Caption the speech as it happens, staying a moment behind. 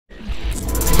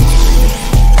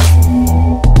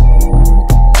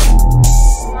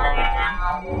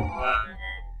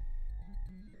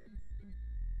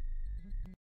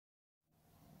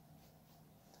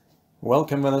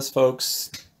Welcome with us, folks.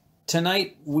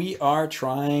 Tonight we are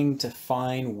trying to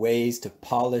find ways to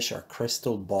polish our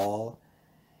crystal ball.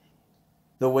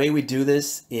 The way we do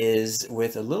this is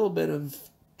with a little bit of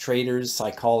traders'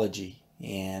 psychology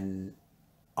and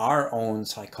our own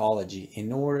psychology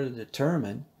in order to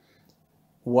determine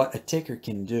what a ticker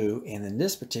can do, and in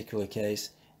this particular case,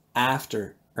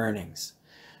 after earnings.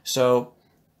 So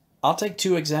I'll take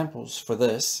two examples for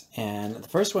this, and the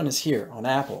first one is here on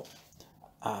Apple.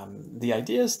 The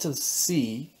idea is to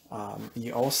see,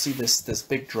 you all see this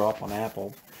big drop on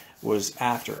Apple was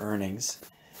after earnings,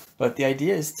 but the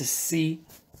idea is to see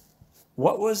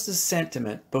what was the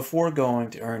sentiment before going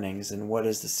to earnings and what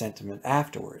is the sentiment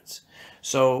afterwards.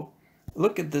 So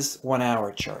look at this 1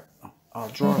 hour chart. I'll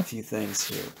draw a few things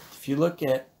here. If you look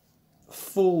at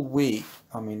full week,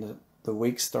 the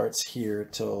week starts here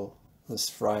till this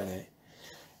Friday,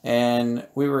 and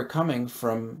we were coming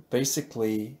from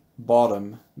basically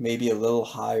bottom, maybe a little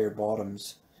higher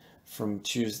bottoms from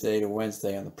Tuesday to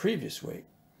Wednesday on the previous week.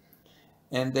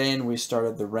 And then we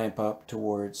started the ramp up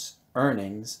towards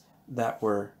earnings that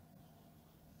were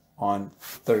on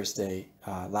Thursday,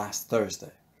 last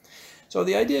Thursday. So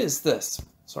the idea is this.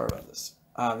 Sorry about this.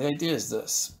 The idea is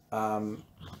this.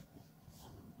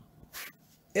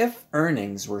 If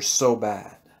earnings were so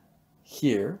bad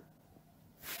here,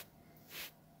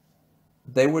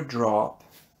 they would drop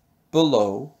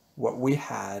below what we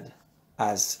had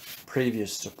as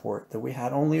previous support that we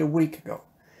had only a week ago,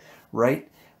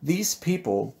 right? These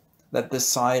people that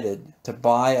decided to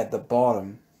buy at the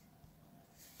bottom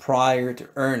prior to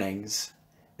earnings,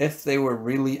 if they were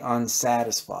really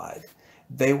unsatisfied,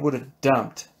 they would have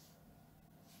dumped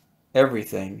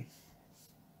everything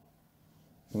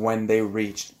when they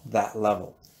reached that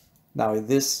level. Now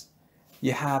this,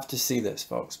 you have to see this,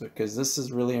 folks, because this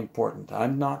is really important.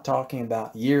 I'm not talking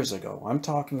about years ago. I'm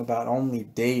talking about only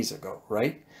days ago,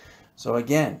 right? So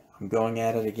again, I'm going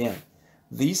at it again.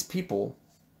 These people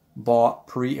bought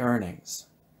pre-earnings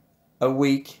a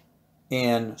week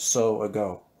and so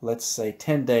ago. Let's say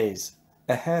 10 days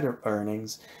ahead of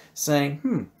earnings,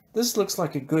 saying, this looks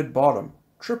like a good bottom.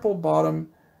 Triple bottom,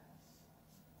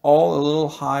 all a little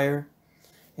higher,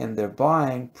 and they're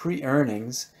buying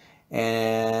pre-earnings,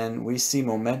 and we see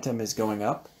momentum is going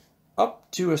up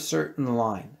to a certain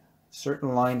line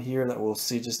here that we'll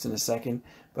see just in a second,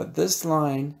 but this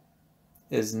line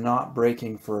is not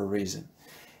breaking for a reason.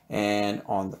 And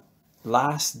on the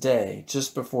last day,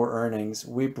 just before earnings,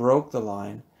 we broke the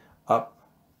line up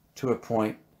to a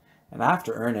point, and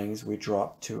after earnings, we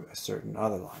dropped to a certain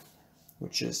other line,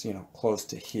 which is, close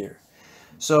to here.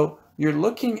 So you're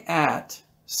looking at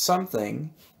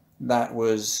something that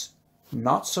was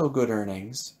not so good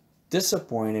earnings,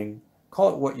 disappointing, call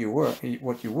it what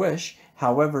you wish.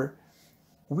 However,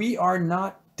 we are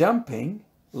not dumping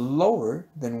lower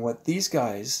than what these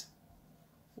guys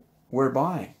were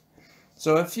buying.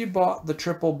 So if you bought the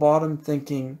triple bottom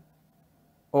thinking,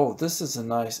 oh, this is a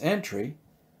nice entry,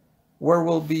 where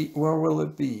will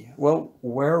it be? Well,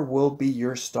 where will be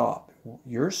your stop?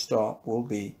 Your stop will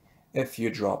be if you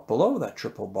drop below that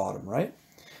triple bottom, right?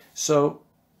 So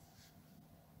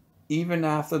even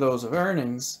after those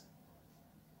earnings,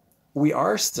 we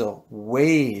are still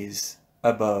ways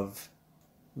above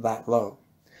that low.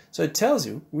 So it tells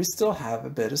you we still have a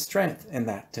bit of strength in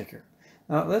that ticker.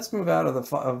 Now let's move out of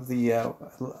the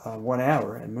 1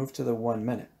 hour and move to the 1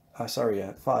 minute.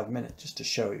 5 minute, just to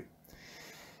show you.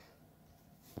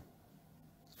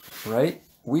 Right?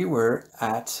 We were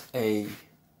at a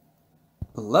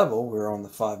level, we're on the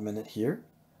 5 minute here.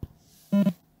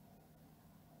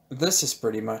 This is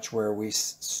pretty much where we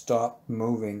stopped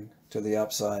moving to the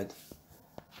upside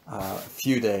a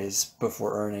few days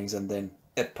before earnings, and then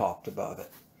it popped above it.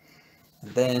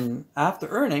 And then after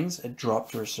earnings, it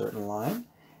dropped to a certain line,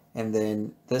 and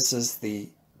then this is the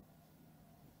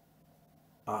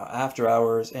after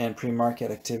hours and pre-market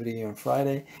activity on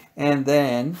Friday, and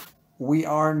then we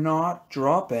are not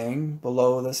dropping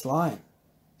below this line.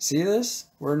 See this?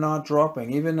 We're not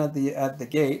dropping even at the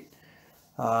gate.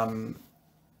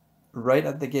 Right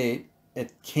at the gate,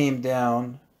 it came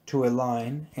down to a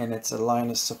line, and it's a line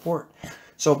of support.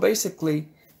 So basically,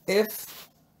 if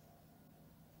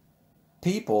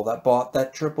people that bought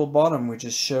that triple bottom we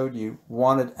just showed you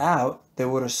wanted out, they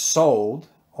would have sold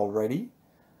already.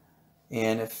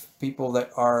 And if people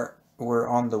that were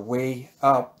on the way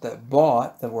up that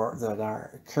bought, that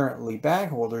are currently bag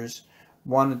holders,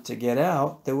 wanted to get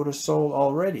out, they would have sold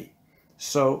already.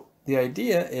 So the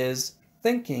idea is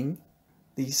thinking,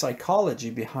 the psychology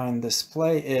behind this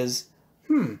play is,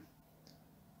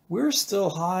 we're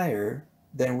still higher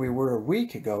than we were a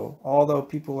week ago, although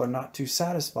people are not too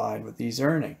satisfied with these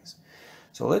earnings.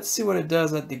 So let's see what it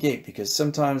does at the gate, because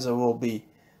sometimes it will be,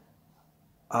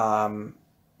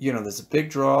 you know, there's a big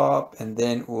drop and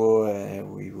then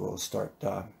we will start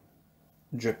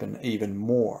dripping even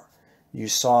more. You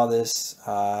saw this,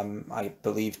 I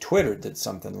believe Twitter did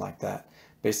something like that.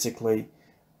 Basically,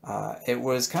 it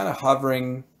was kind of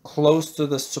hovering close to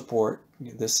the support.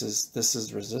 This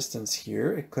is resistance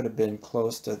here. It could have been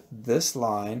close to this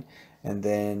line, and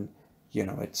then, you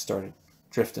know, it started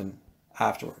drifting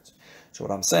afterwards. So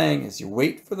what I'm saying is you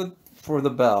wait for the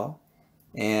bell,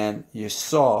 and you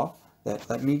saw that.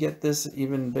 Let me get this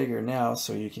even bigger now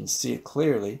so you can see it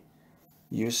clearly.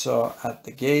 You saw at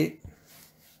the gate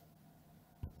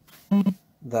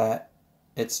that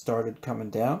it started coming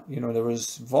down. You know, there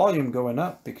was volume going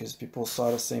up because people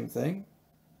saw the same thing.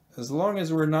 As long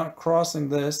as we're not crossing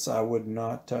this, I would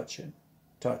not touch it,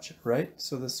 right?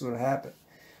 So this is what happened.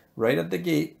 Right at the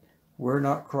gate, we're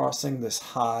not crossing this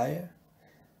high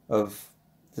of,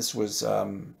 this was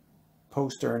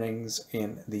post earnings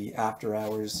in the after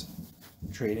hours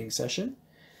trading session.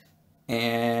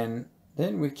 And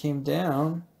then we came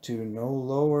down to no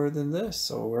lower than this.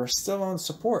 So we're still on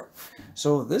support.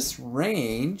 So this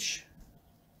range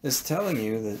is telling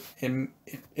you that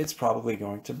it's probably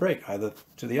going to break either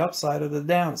to the upside or the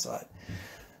downside.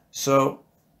 So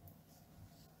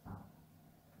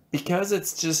because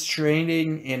it's just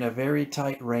trading in a very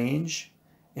tight range,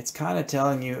 it's kind of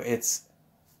telling you it's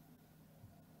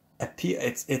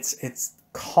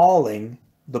calling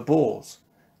the bulls,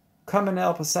 come and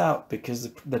help us out,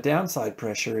 because the downside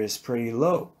pressure is pretty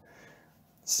low.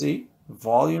 See,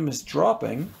 volume is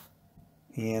dropping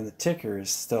and the ticker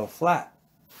is still flat.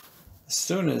 As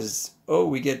soon as, oh,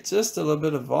 we get just a little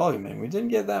bit of volume, and we didn't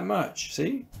get that much,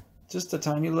 see, just a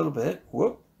tiny little bit,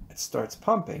 whoop, it starts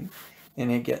pumping, and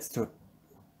it gets to a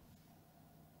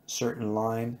certain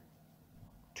line,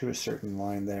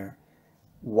 there.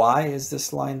 Why is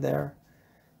this line there?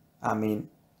 I mean,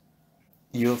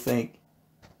 you'll think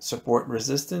support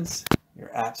resistance.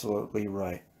 You're absolutely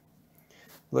right.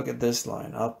 Look at this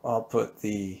line. I'll put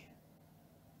the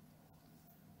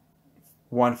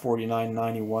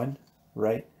 149.91,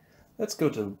 right? Let's go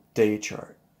to day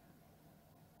chart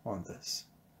on this,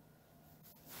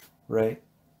 right?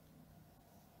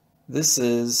 This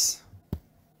is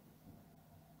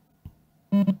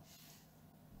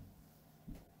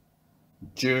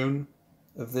June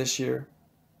of this year.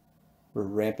 We're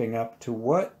ramping up to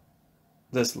what?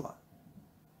 This line.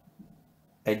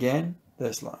 Again,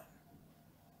 this line.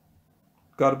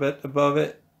 Got a bit above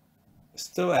it,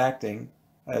 still acting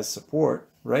as support,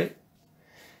 right?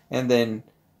 And then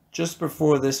just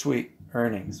before this week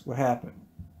earnings, what happened?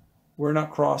 We're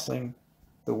not crossing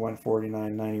the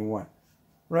 149.91,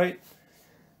 right?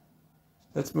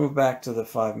 Let's move back to the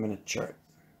 5-minute chart.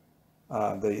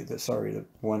 The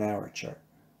 1 hour chart.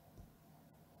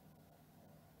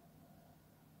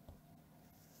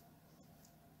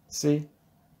 See,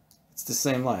 it's the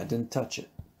same line. I didn't touch it.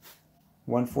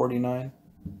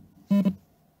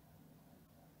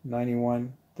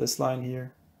 149.91. This line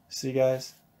here. See,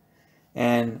 guys?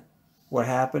 And what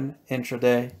happened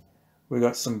intraday? We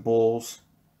got some bulls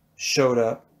showed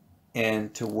up,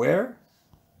 and to where?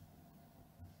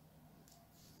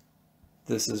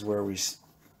 This is where we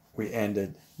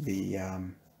ended the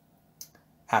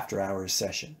after hours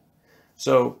session.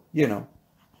 So, you know,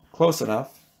 close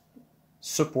enough.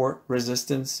 Support,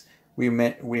 resistance, we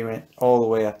went all the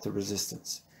way up to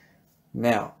resistance.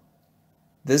 Now,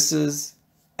 this is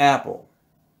Apple.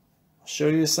 I'll show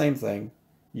you the same thing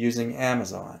using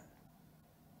Amazon.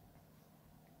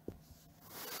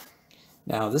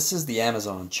 Now, this is the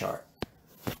Amazon chart.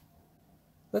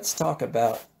 Let's talk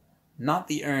about not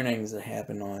the earnings that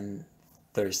happened on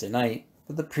Thursday night,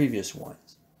 but the previous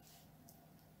ones.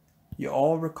 You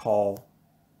all recall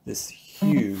this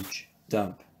huge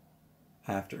dump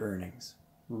after earnings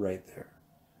right there.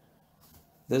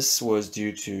 This was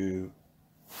due to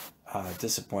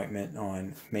disappointment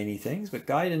on many things, but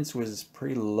guidance was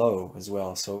pretty low as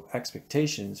well. So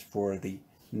expectations for the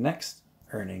next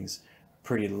earnings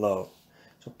pretty low.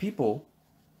 So people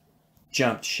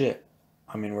jumped ship.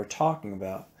 I mean, we're talking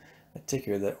about a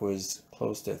ticker that was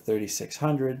close to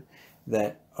 3,600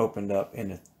 that opened up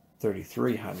into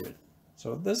 3,300.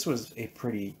 So this was a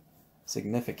pretty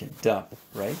significant dump,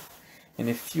 right? And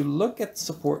if you look at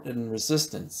support and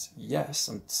resistance, yes,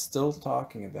 I'm still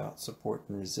talking about support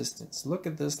and resistance. Look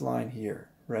at this line here,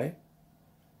 right?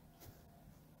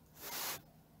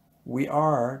 We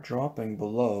are dropping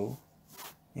below.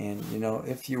 And, you know,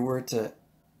 if you were to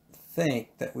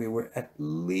think that we were at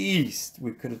least,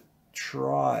 we could have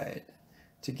tried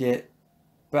to get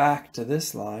back to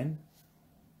this line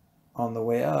on the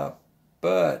way up,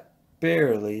 but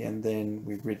barely, and then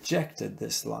we rejected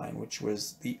this line, which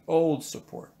was the old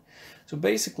support. So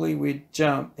basically we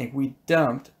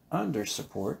dumped under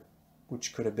support,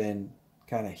 which could have been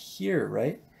kind of here,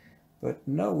 right? But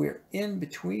no, we're in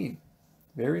between,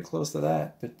 very close to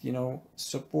that. But you know,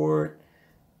 support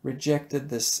rejected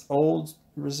this old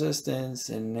resistance,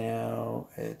 and now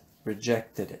it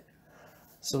rejected it.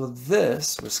 So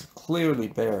this was clearly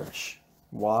bearish.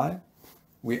 Why?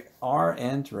 We are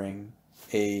entering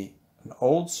an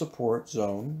old support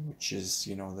zone, which is,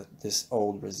 you know, this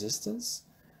old resistance.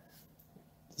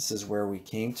 This is where we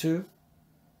came to.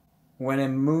 When it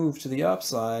moved to the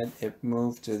upside, it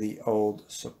moved to the old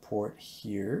support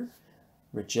here,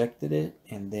 rejected it,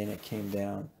 and then it came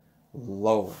down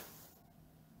lower.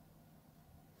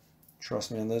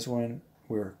 Trust me on this one,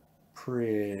 we're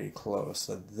pretty close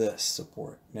to this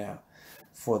support. Now,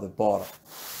 for the bottom,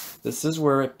 this is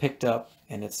where it picked up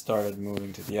and it started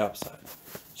moving to the upside.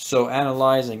 So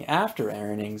analyzing after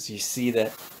earnings, you see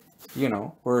that, you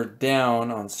know, we're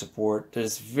down on support.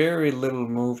 There's very little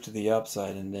move to the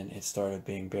upside, and then it started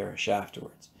being bearish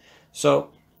afterwards.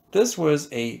 So this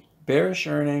was a bearish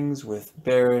earnings with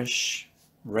bearish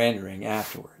rendering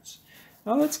afterwards.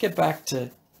 Now let's get back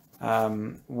to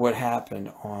what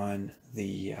happened on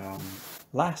the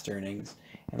last earnings,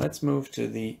 and let's move to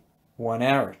the 1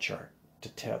 hour chart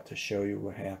to show you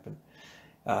what happened.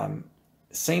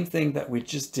 Same thing that we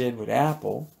just did with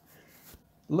Apple.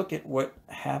 Look at what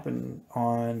happened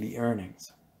on the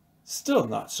earnings. Still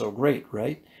not so great,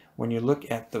 right? When you look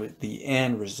at the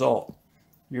end result,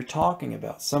 you're talking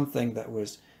about something that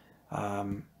was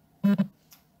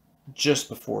just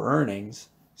before earnings,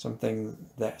 something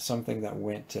that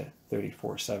went to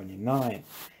 34.79,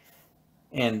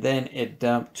 and then it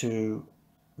dumped to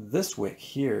this wick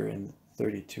here in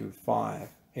 32.5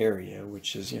 area,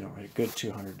 which is, you know, a good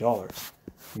 $200.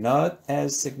 Not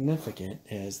as significant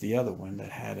as the other one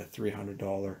that had a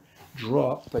 $300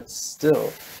 drop, but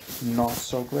still not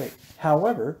so great.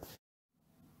 However,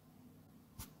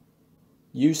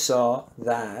 you saw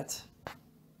that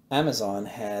Amazon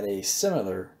had a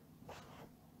similar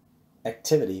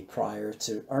activity prior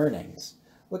to earnings.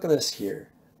 Look at this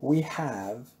here. We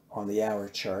have on the hour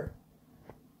chart,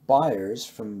 buyers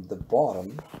from the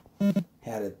bottom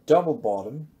had a double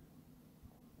bottom,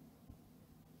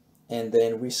 and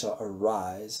then we saw a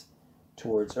rise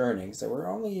towards earnings that were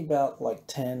only about like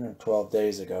 10 or 12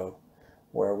 days ago,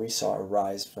 where we saw a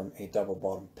rise from a double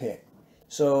bottom pick.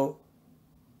 So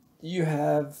you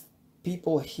have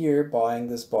people here buying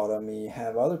this bottom, and you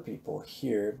have other people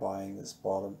here buying this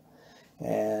bottom,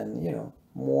 and you know,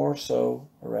 more so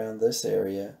around this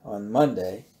area on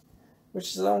Monday,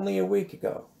 which is only a week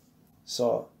ago.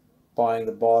 So buying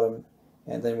the bottom,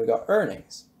 and then we got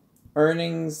earnings.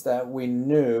 Earnings that we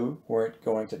knew weren't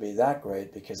going to be that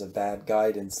great because of bad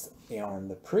guidance on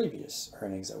the previous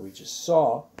earnings that we just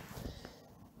saw.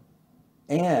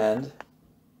 And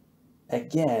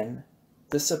again,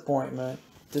 disappointing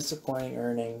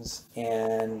earnings,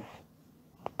 and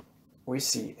we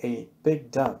see a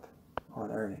big dump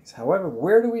on earnings. However,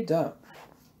 where do we dump?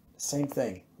 Same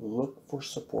thing. Look for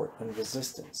support and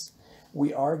resistance.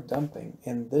 We are dumping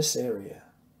in this area,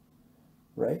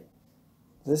 right?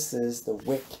 This is the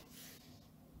wick.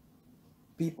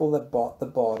 People that bought the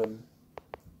bottom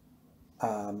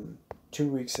 2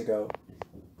 weeks ago,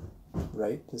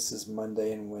 right? This is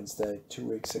Monday and Wednesday, 2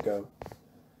 weeks ago.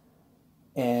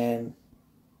 And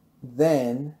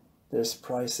then there's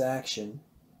price action.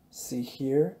 See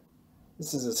here?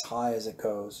 This is as high as it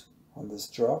goes on this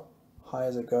drop. High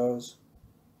as it goes.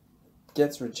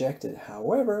 Gets rejected.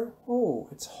 However, oh,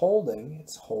 it's holding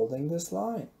this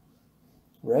line,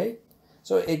 right?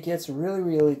 So it gets really,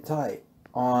 really tight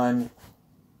on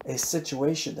a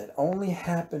situation that only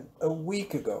happened a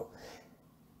week ago.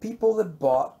 People that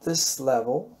bought this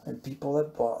level and people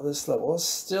that bought this level are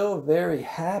still very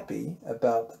happy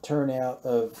about the turnout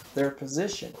of their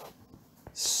position.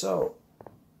 So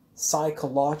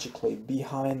psychologically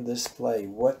behind this play,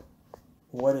 what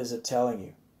is it telling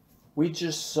you? We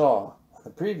just saw on the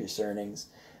previous earnings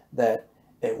that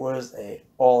it was a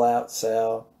all-out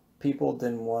sell. People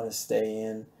didn't want to stay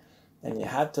in, and you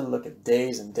had to look at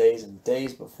days and days and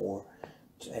days before,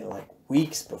 and like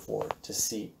weeks before, to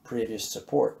see previous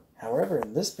support. However,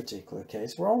 in this particular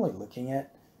case, we're only looking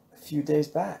at a few days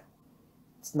back.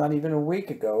 It's not even a week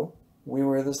ago we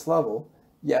were at this level.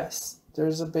 Yes,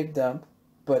 there's a big dump,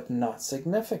 but not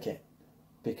significant,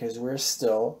 because we're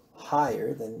still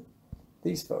higher than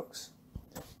these folks.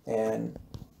 And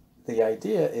the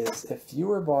idea is, if you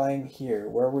were buying here,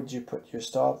 where would you put your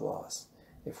stop loss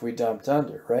if we dumped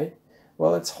under, right?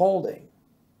 Well, it's holding.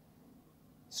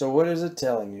 So what is it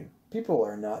telling you? People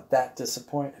are not that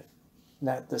disappointed.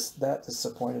 That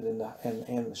disappointed in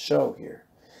the show here.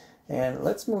 And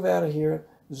let's move out of here,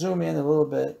 zoom in a little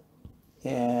bit,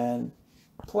 and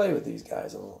play with these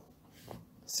guys a little.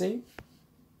 See?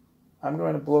 I'm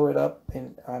going to blow it up,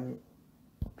 and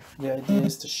the idea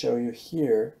is to show you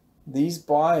here, these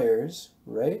buyers,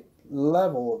 right?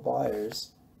 Level of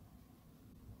buyers,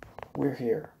 we're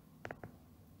here.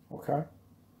 Okay?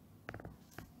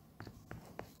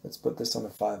 Let's put this on the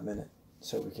 5-minute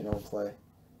so we can all play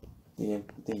the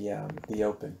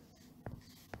open.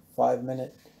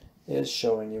 5-minute is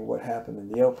showing you what happened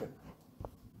in the open.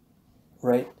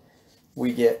 Right?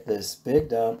 We get this big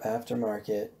dump after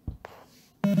market,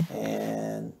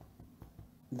 and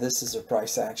this is a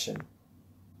price action.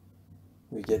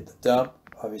 We get the dump.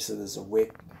 Obviously, there's a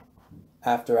wick.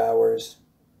 After hours,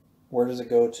 where does it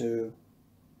go to?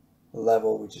 The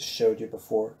level we just showed you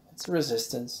before. It's a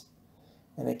resistance,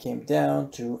 and it came down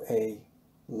to a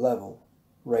level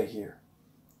right here.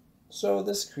 So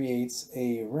this creates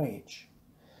a range.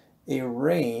 A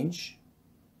range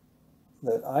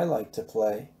that I like to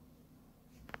play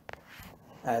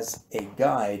as a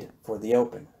guide for the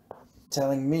open,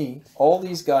 telling me all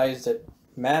these guys that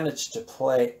managed to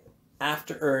play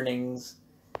after earnings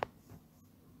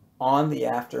on the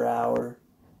after hour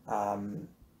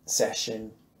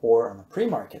session or on the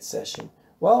pre-market session,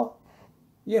 well,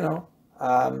 you know,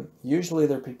 usually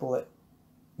they're people that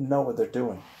know what they're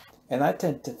doing. And I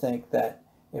tend to think that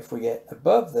if we get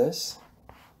above this,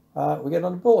 we get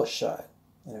on the bullish side.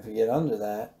 And if we get under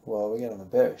that, well, we get on the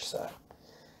bearish side.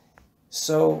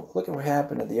 So look at what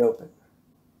happened at the open.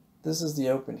 This is the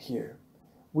open here.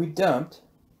 We dumped.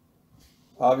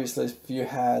 Obviously, if you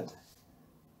had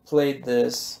played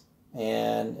this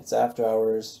and it's after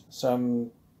hours,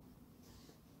 some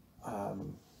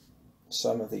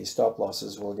of these stop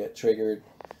losses will get triggered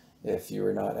if you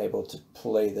are not able to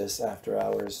play this after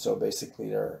hours. So basically,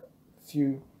 there are a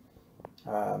few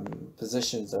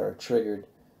positions that are triggered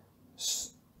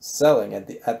selling at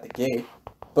the gate,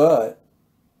 but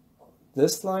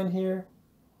this line here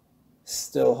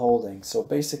still holding. So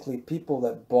basically, people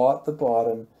that bought the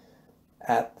bottom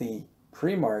at the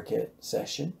pre-market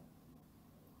session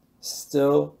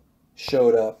still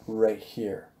showed up right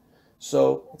here.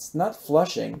 So it's not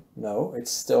flushing, no,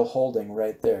 it's still holding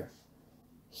right there.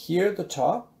 Here at the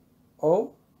top,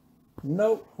 oh,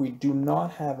 no, we do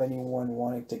not have anyone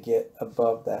wanting to get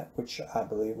above that, which I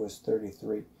believe was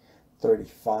 33,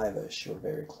 35-ish, or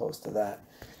very close to that.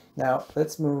 Now,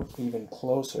 let's move even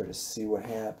closer to see what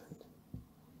happened.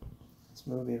 Let's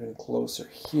move even closer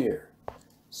here.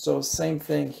 So same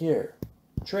thing here.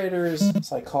 Traders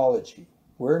psychology.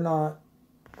 We're not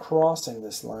crossing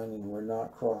this line, and we're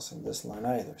not crossing this line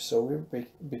either. So we're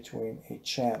between a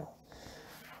channel.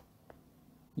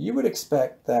 You would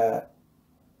expect that,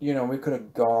 you know, we could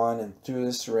have gone and through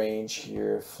this range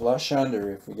here, flush under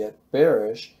if we get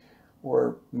bearish,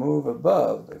 or move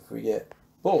above if we get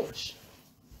bullish.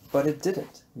 But it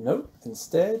didn't. Nope.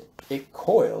 Instead, it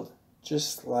coiled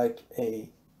just like a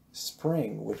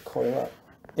spring would coil up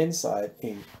inside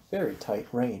a very tight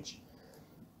range.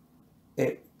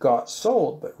 It got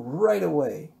sold, but right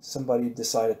away somebody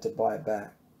decided to buy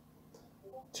back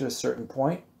to a certain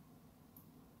point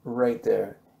right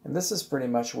there. And this is pretty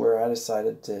much where I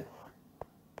decided to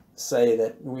say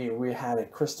that we had a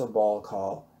crystal ball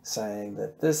call saying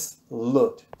that this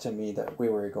looked to me that we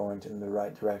were going in the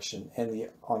right direction and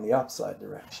on the upside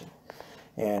direction.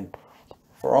 And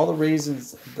for all the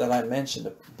reasons that I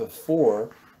mentioned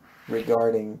before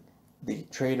regarding the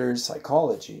trader's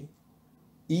psychology,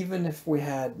 even if we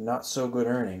had not so good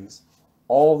earnings,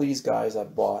 all these guys I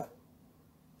bought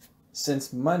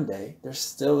since Monday, they're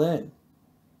still in.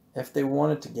 If they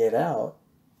wanted to get out,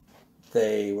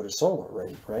 they would have sold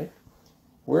already, right?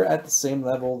 We're at the same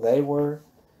level they were.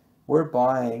 We're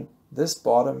buying this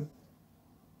bottom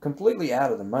completely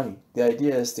out of the money. The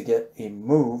idea is to get a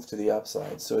move to the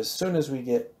upside. So as soon as we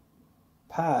get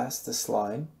past this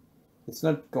line, it's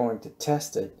not going to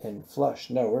test it and flush.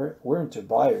 No, we're into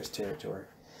buyer's territory.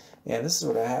 And this is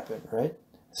what happened, right?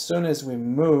 As soon as we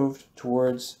moved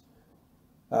towards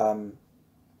the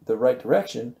right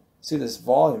direction, see this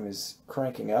volume is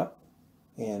cranking up.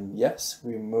 And yes,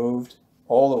 we moved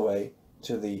all the way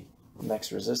to the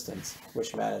next resistance,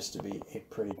 which managed to be a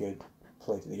pretty good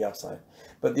play to the upside.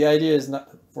 But the idea is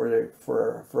not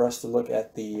for us to look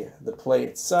at the play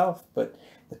itself, but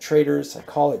the trader's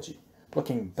psychology.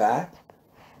 Looking back,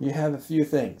 you have a few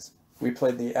things. We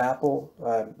played the Apple.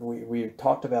 We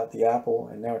talked about the Apple,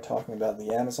 and now we're talking about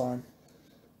the Amazon.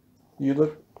 You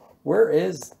look, where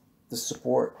is the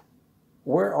support?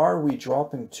 Where are we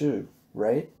dropping to?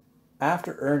 right?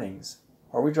 After earnings,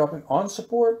 are we dropping on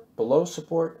support, below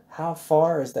support? How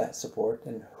far is that support?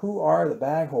 And who are the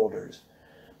bag holders?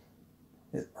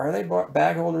 Are they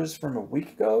bag holders from a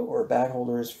week ago or bag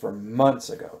holders from months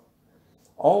ago?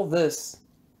 All this,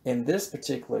 in this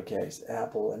particular case,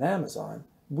 Apple and Amazon,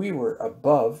 we were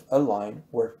above a line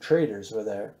where traders were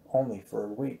there only for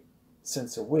a week.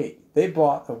 Since a week. They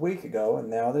bought a week ago and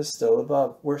now we're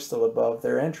still above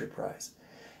their entry price.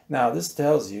 Now this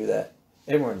tells you that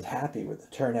everyone's happy with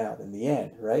the turnout in the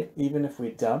end, right? Even if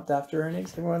we dumped after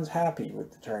earnings, everyone's happy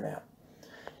with the turnout.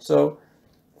 So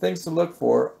things to look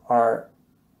for are,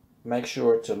 make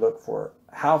sure to look for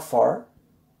how far,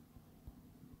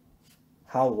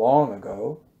 how long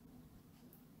ago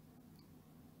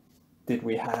did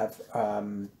we have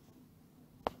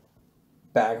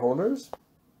bag holders,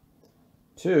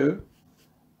 2,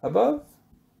 above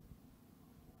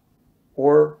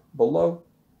or below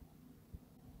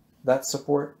that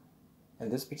support. In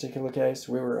this particular case,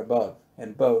 we were above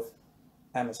in both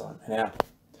Amazon and Apple.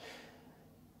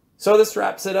 So this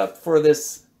wraps it up for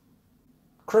this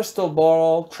crystal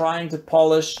ball trying to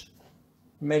polish,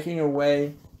 making a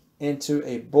way into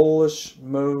a bullish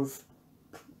move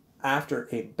after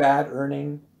a bad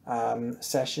earning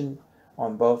session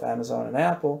on both Amazon and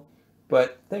Apple.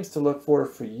 But things to look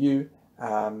for you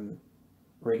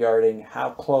regarding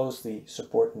how close the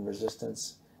support and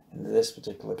resistance. In this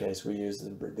particular case, we use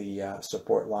the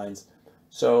support lines.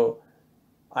 So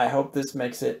I hope this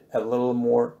makes it a little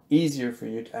more easier for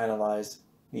you to analyze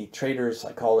the trader's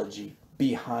psychology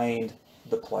behind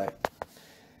the play.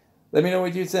 Let me know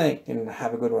what you think and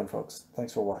have a good one, folks.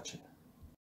 Thanks for watching.